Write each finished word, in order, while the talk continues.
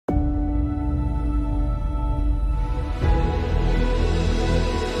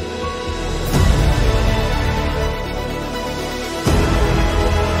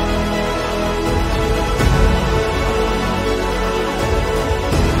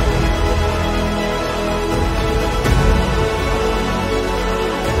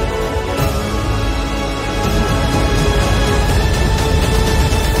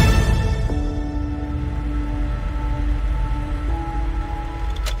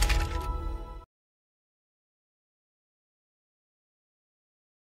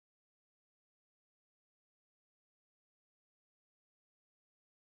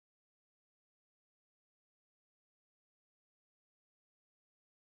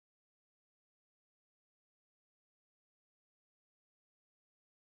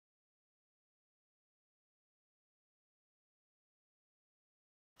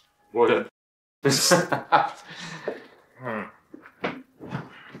What?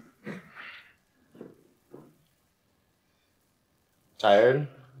 Tired?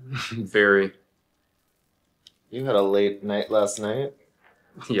 Very. You had a late night last night.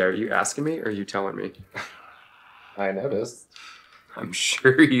 Yeah, are you asking me or are you telling me? I noticed. I'm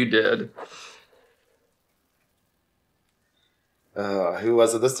sure you did. Who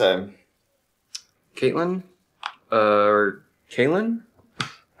was it this time? Caitlin? Or Kaylin?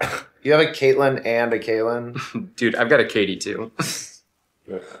 You have a Caitlin and a Kaylin? Dude, I've got a Katie too.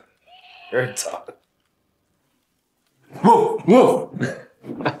 You're a dog. Whoa! Whoa!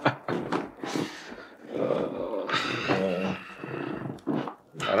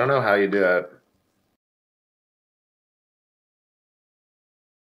 I don't know how you do it.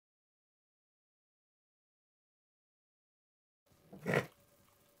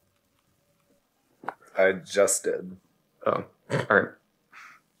 I just did. Oh, alright.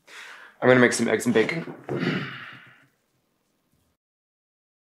 I'm gonna make some eggs and bacon.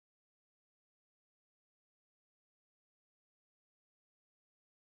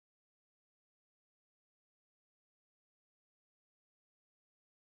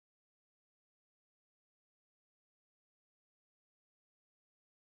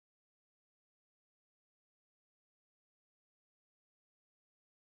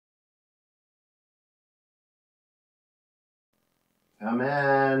 Come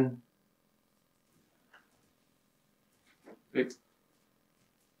in. Wait.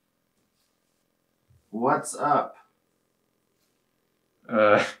 What's up?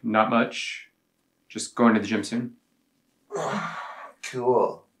 Not much. Just going to the gym soon.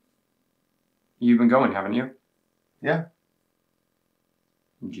 Cool. You've been going, haven't you? Yeah.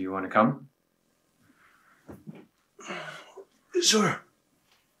 Do you want to come? Sure.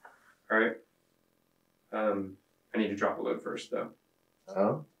 Alright. I need to drop a load first, though.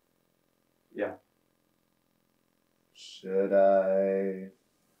 Oh? Yeah. Should I?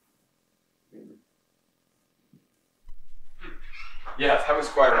 Yeah, that was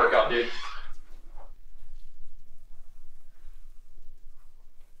quite a workout, dude.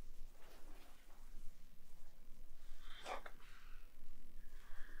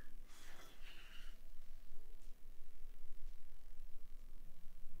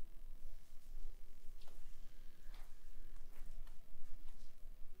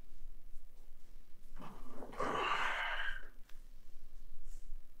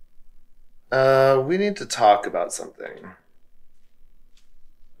 We need to talk about something.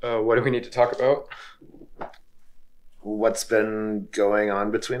 What do we need to talk about? What's been going on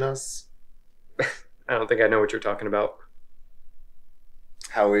between us? I don't think I know what you're talking about.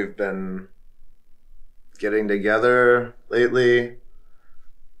 How we've been getting together lately.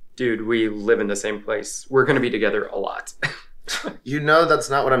 Dude, we live in the same place. We're gonna be together a lot. You know that's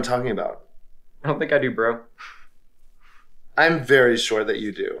not what I'm talking about. I don't think I do, bro. I'm very sure that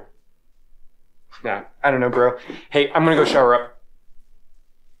you do. Nah, I don't know, bro. Hey, I'm gonna go shower up.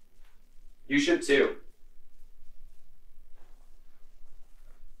 You should too.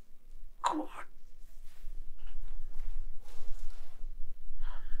 Come on.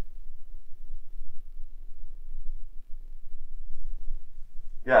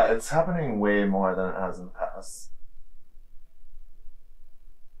 Yeah, it's happening way more than it has in the past.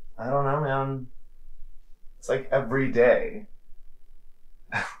 I don't know, man. It's like every day.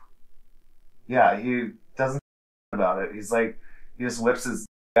 Yeah, he doesn't about it. He's like, he just whips his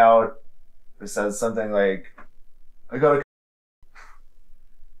out or says something like, I gotta,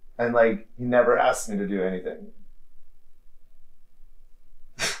 and like, he never asks me to do anything.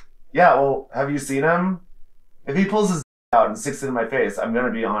 Yeah, well, have you seen him? If he pulls his out and sticks it in my face, I'm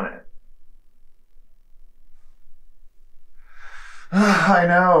gonna be on it. I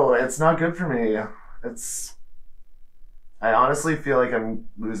know, it's not good for me. I honestly feel like I'm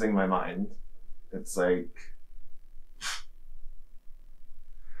losing my mind. It's like,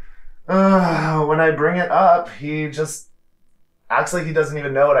 when I bring it up, he just acts like he doesn't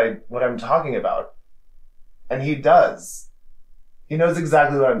even know what I'm talking about. And he does. He knows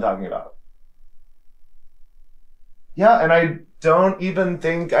exactly what I'm talking about. Yeah, and I don't even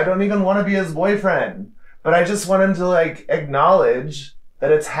want to be his boyfriend. But I just want him to like acknowledge that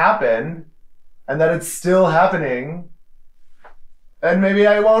it's happened and that it's still happening. And maybe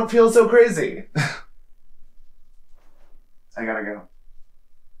I won't feel so crazy. I gotta go.